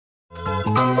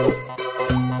Yay!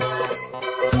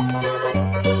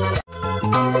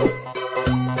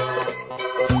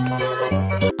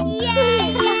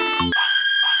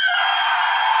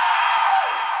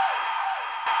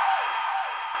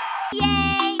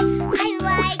 I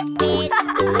like it!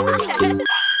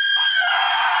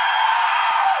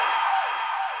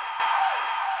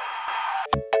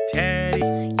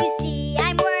 Teddy. You see,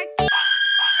 I'm working out.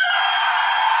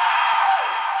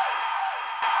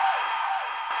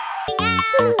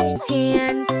 Hands,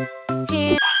 hands.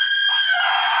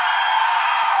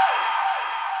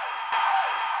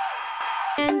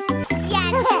 Yes,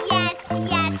 yes,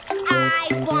 yes,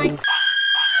 I want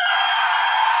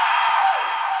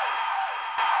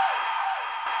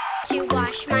to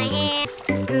wash my hands.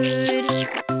 Good,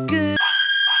 good.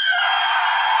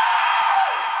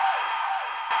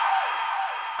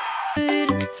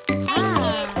 Good.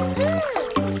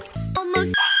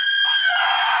 Almost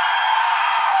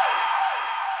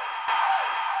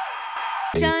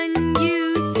done.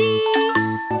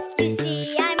 You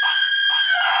see, I'm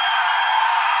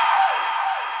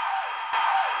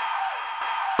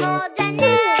all done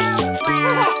now.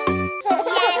 Wow.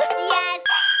 Yes, yes.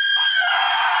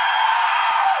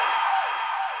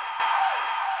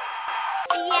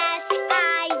 Yes,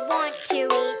 I want to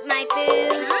eat my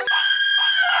food.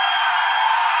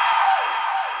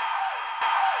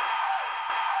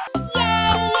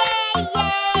 Yay, yay,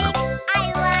 yay!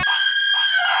 I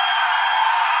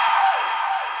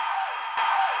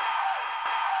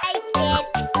like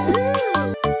it.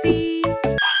 See.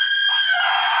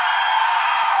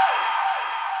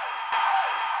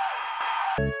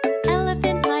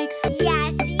 Elephant likes.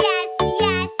 Yes, yes,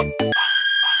 yes.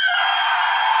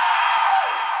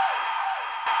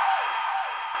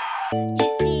 You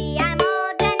see, I'm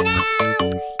all done now.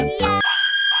 Yeah.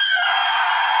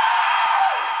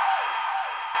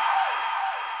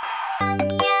 Yum,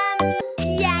 yum.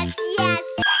 Yes, yes.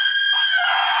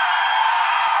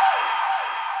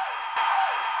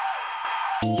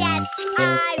 Yes,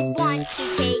 I want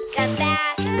to take a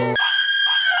bath.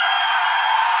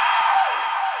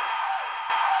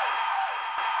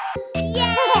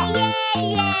 Yay,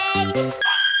 yay, yay.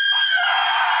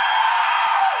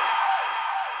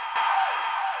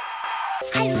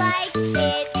 I like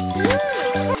it.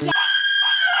 Yeah.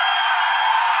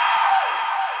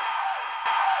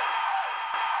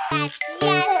 Yes,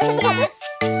 yes, yes.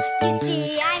 You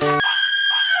see, I'm all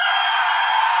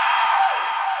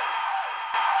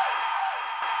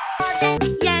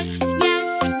done. Yes,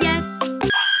 yes, yes.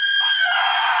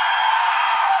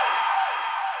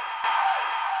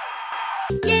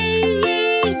 Yay,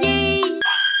 yay, yay.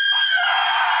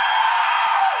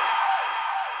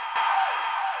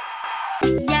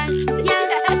 Yes,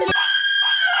 yes,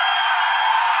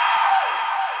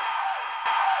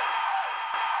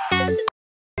 yes.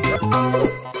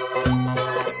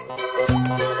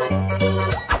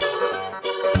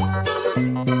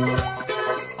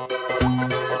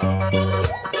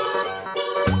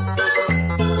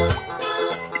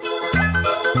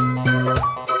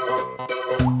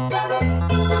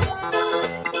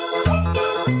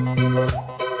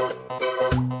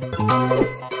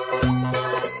 Yes.